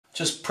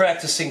just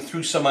practicing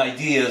through some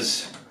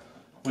ideas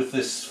with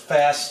this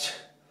fast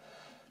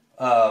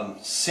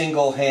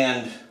single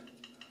hand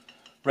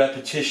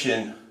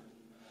repetition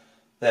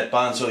that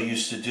Bonzo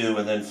used to do,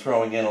 and then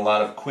throwing in a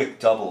lot of quick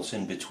doubles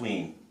in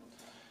between.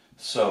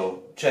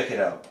 So check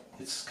it out.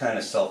 It's kind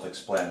of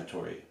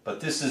self-explanatory, but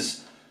this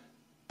is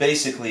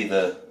basically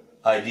the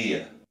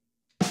idea.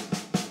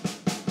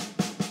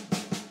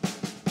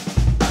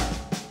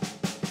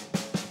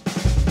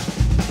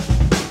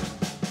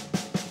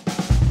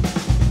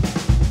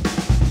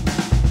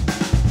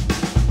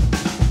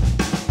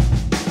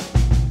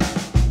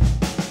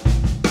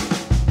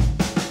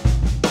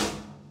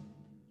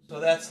 So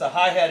that's the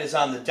hi-hat is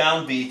on the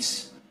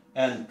downbeats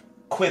and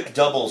quick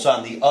doubles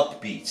on the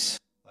upbeats.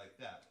 Like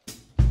that.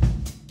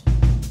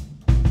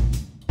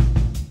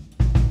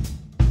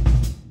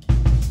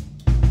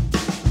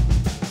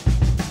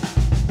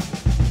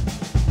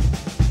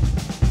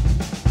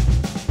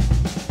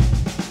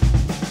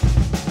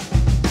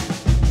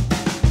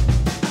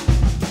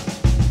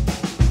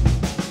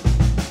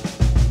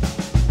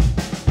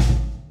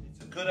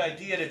 It's a good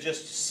idea to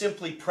just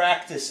simply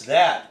practice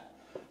that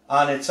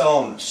on its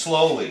own,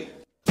 slowly.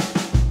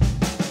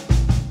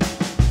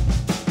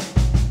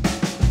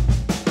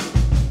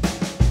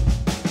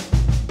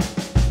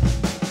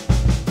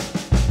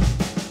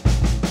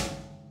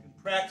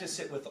 Practice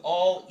it with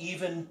all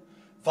even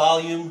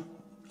volume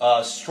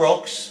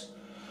strokes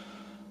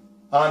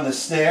on the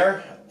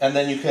snare, and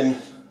then you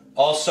can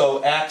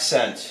also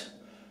accent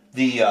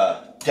the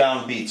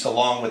downbeats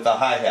along with the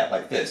hi-hat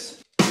like this.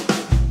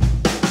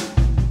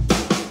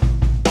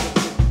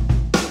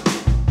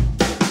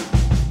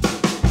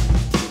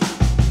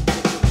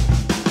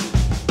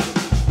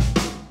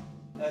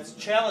 That's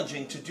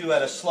challenging to do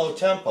at a slow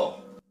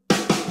tempo.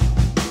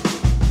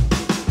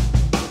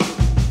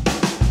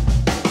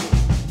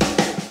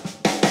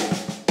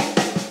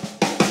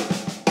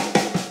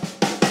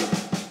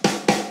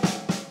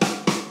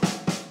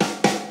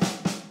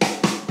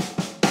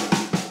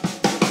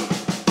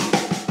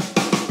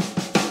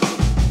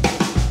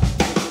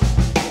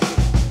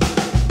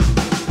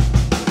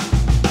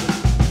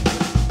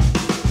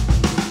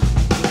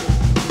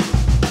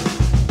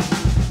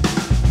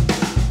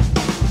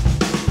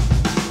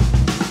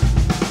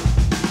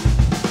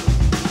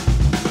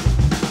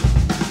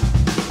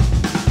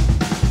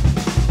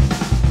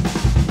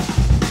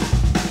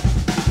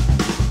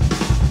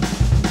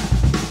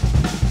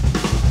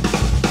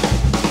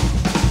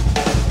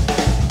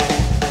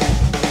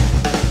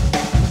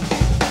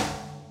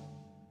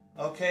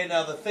 Okay,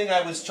 now the thing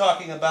I was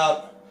talking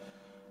about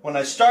when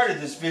I started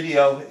this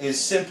video is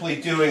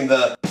simply doing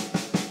the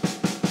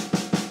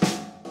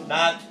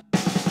not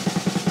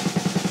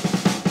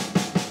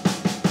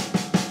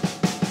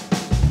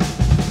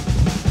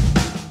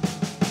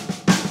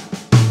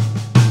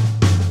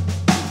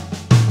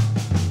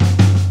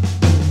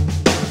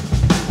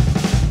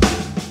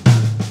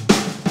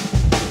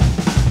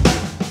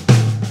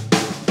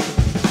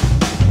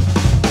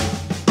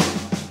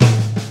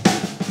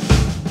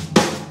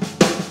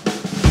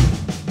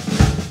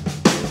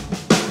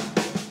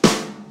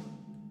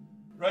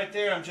right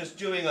there. I'm just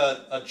doing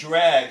a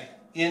drag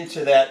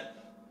into that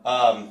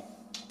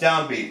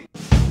downbeat.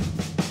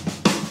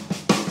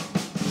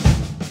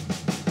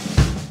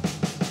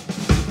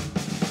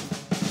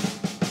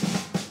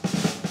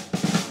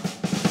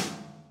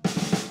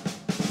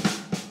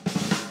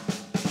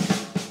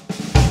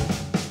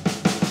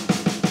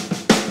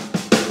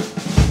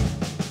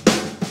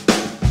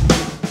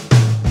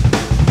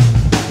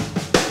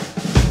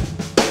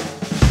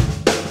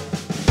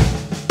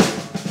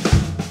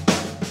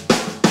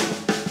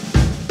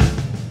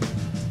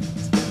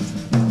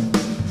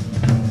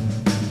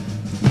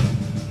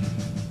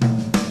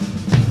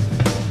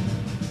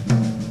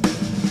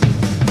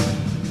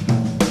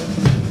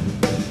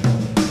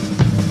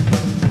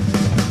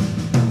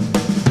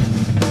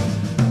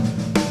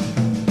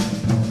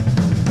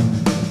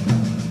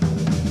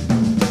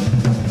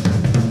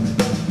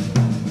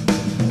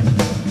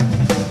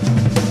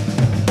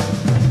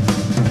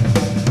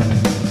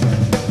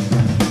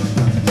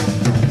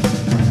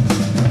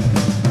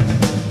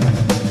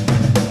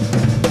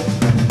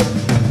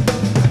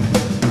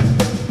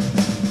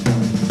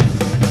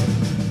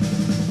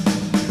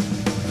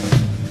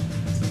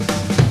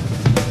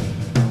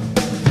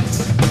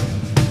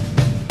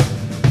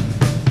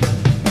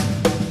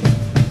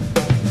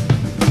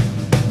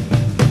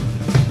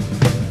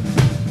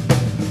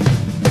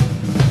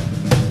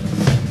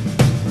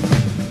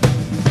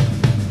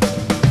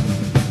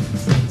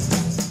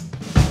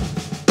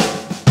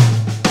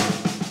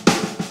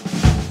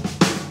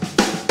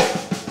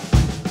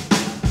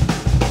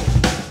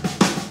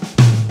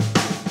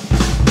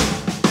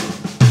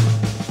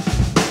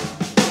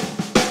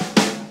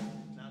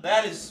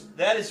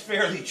 That is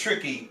fairly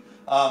tricky.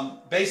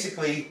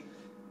 Basically,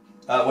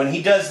 when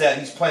he does that,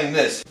 he's playing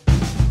this.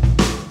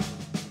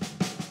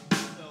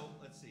 So,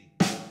 let's see.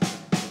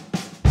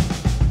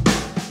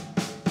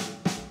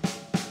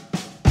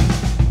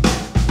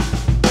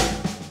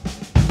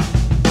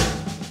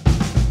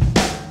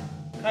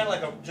 Kind of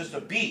like just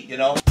a beat. beat, you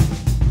know?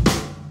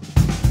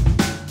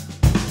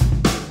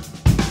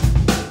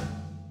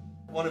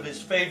 One of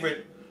his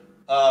favorite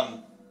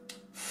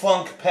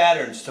funk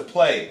patterns to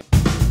play.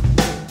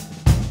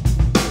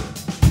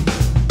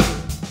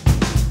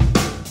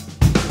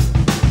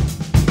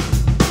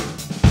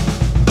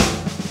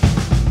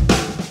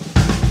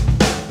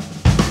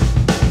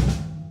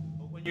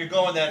 When you're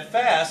going that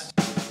fast,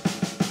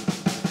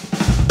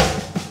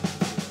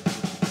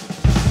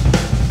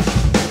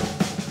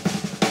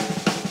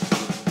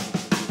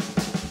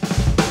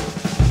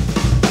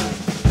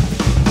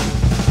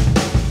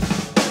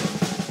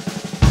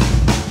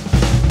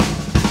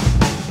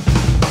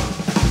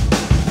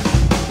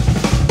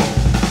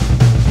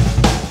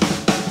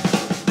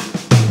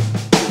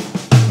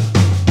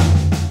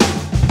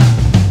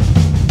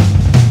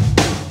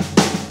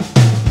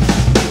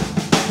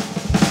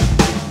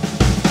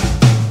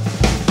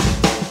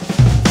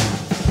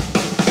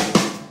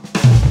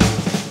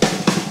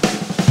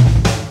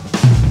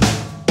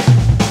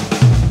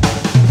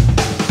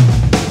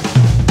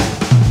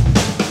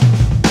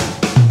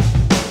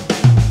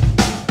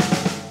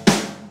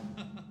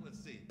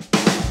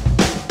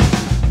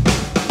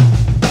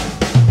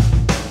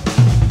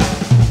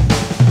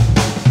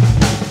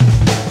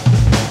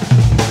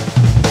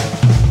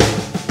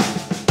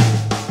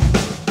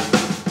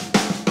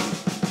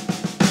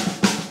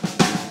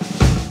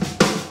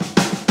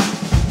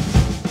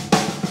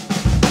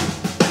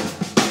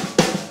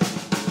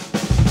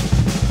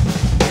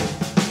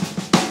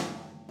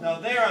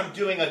 I'm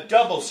doing a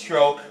double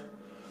stroke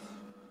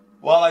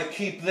while I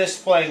keep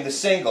this playing the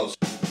singles.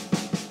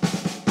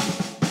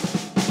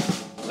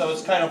 So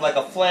it's kind of like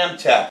a flam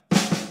tap.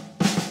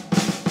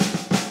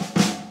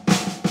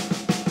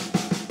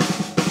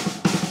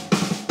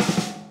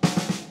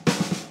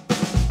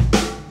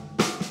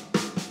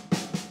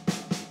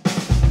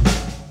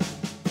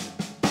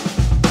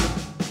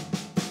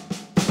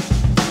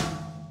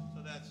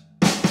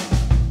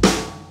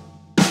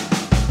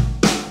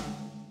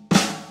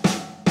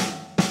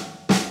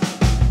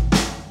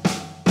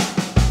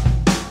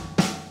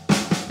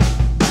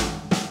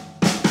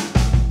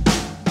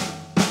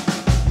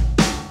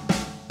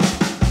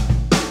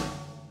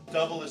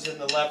 Double is in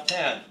the left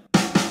hand.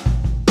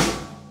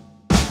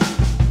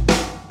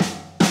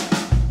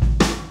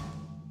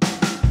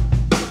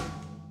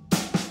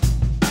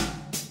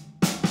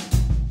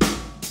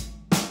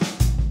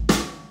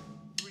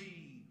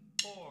 Three,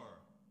 four.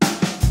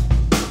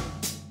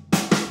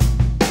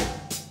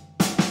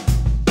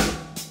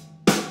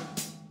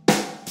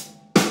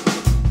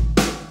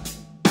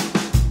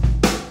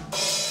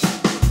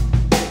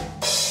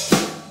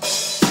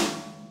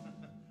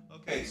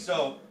 Okay,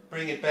 so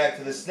bring it back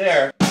to the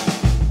snare.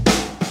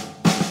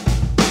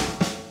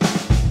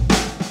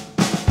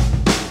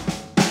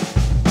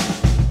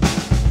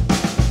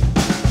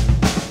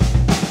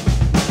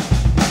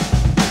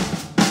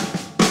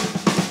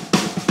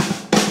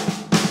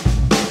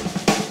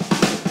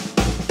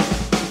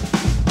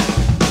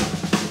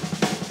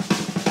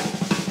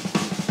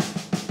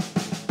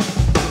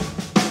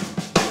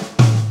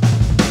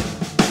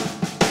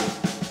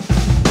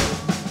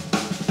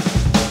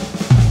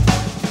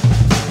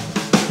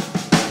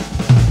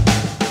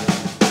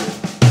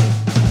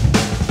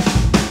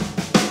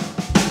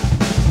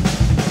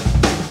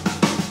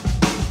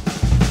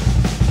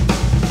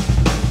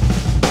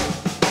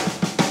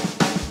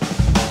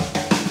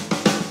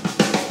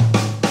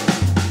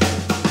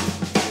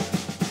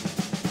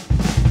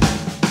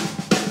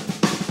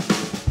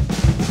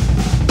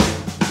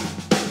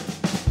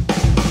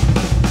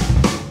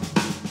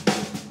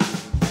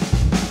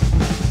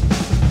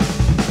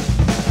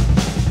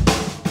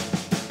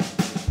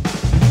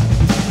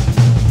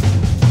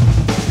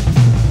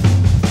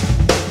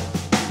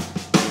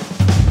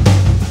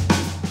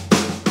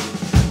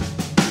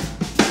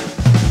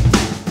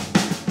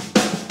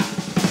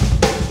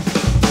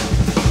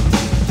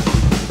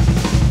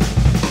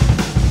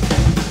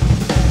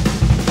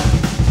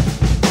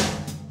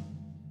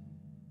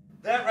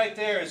 That right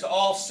there is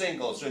all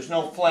singles. There's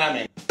no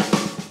flamming.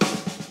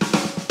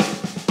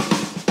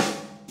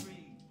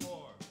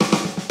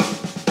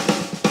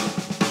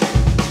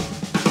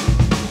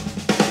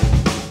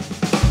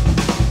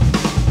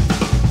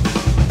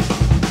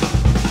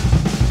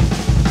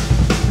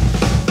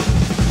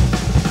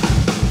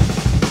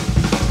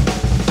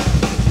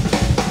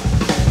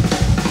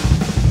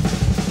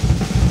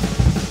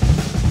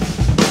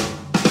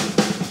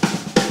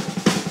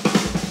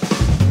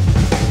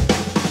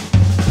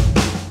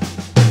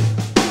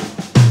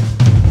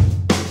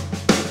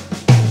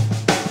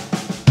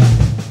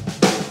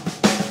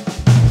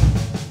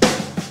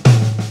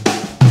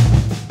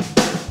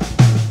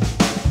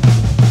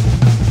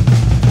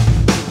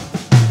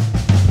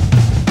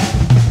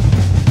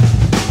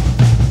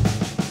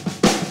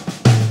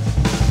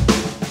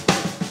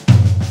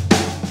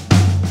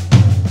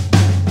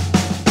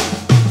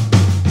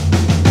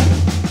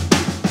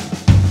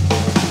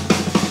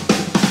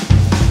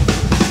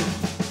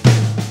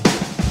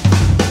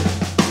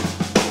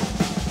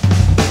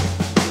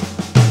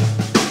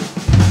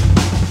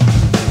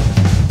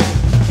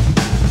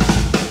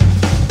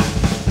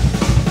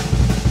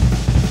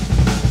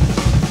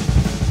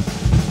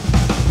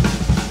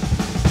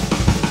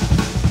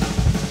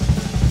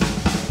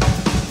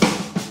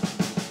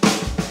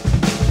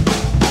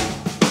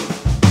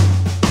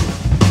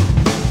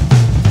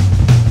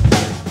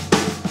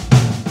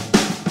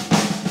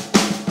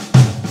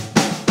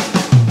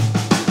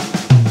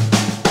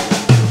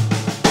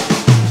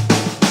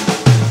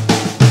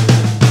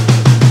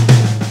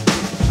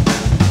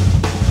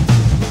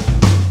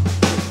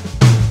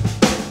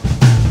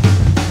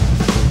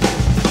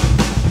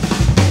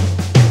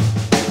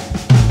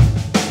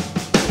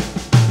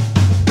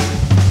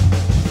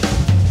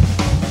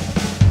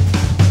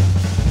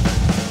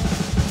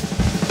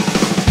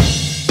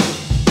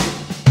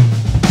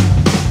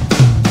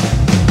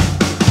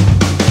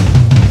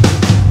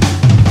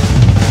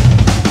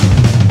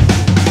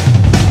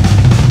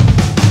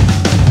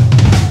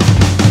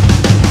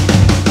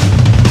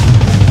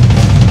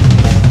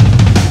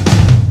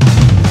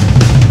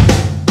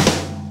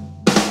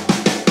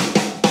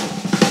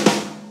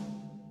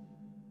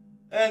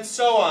 and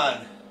so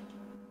on.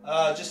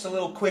 Just a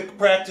little quick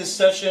practice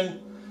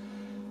session,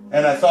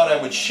 and I thought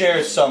I would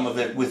share some of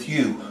it with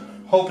you.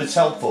 Hope it's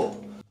helpful.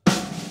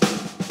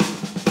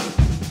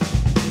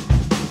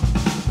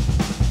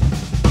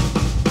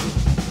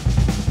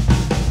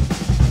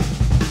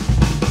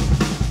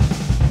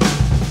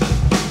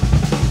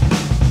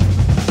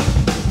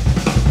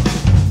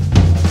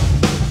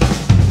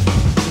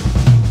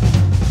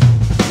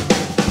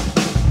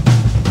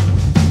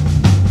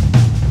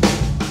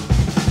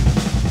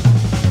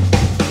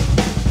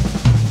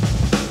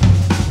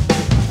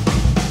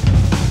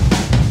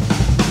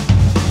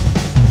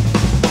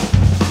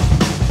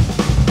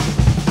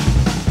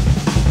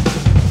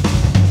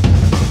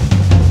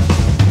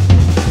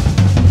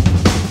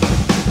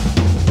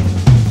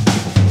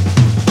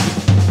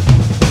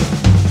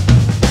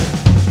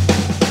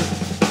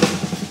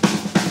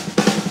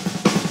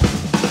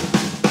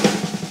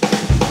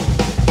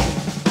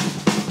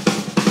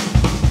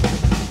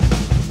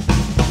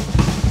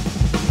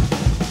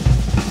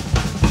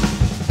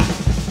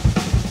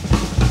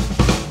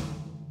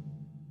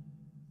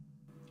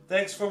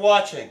 Thanks for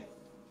watching.